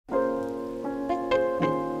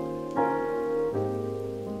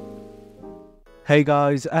Hey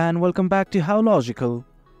guys, and welcome back to How Logical.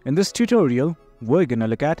 In this tutorial, we're gonna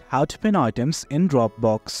look at how to pin items in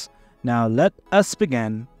Dropbox. Now let us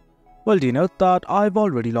begin. Well, do you know that I've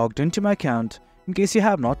already logged into my account? In case you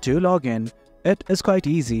have not to log in, it is quite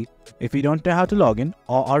easy. If you don't know how to log in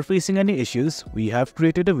or are facing any issues, we have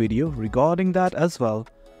created a video regarding that as well.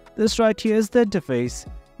 This right here is the interface.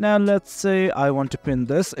 Now let's say I want to pin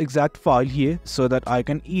this exact file here so that I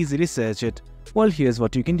can easily search it. Well, here's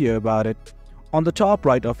what you can do about it. On the top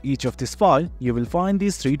right of each of this file, you will find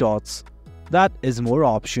these three dots. That is more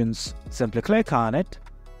options. Simply click on it.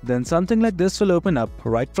 Then something like this will open up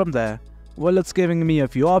right from there. Well, it's giving me a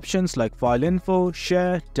few options like file info,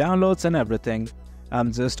 share, downloads and everything.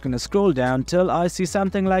 I'm just gonna scroll down till I see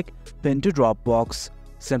something like pin to Dropbox.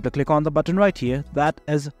 Simply click on the button right here that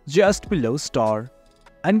is just below star.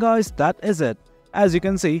 And guys, that is it. As you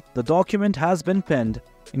can see, the document has been pinned.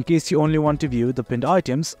 In case you only want to view the pinned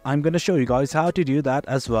items, I'm gonna show you guys how to do that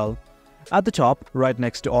as well. At the top, right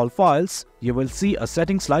next to all files, you will see a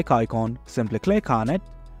settings like icon. Simply click on it.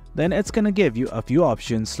 Then it's gonna give you a few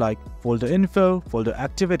options like folder info, folder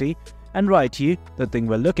activity, and right here, the thing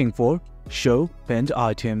we're looking for, show pinned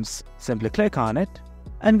items. Simply click on it.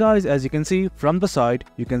 And guys, as you can see from the side,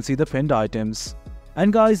 you can see the pinned items.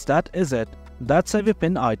 And guys, that is it. That's how you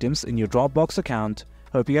pin items in your Dropbox account.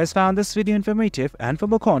 Hope you guys found this video informative, and for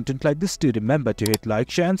more content like this, do remember to hit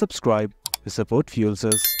like, share and subscribe. Your support fuels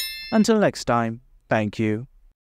us. Until next time, thank you.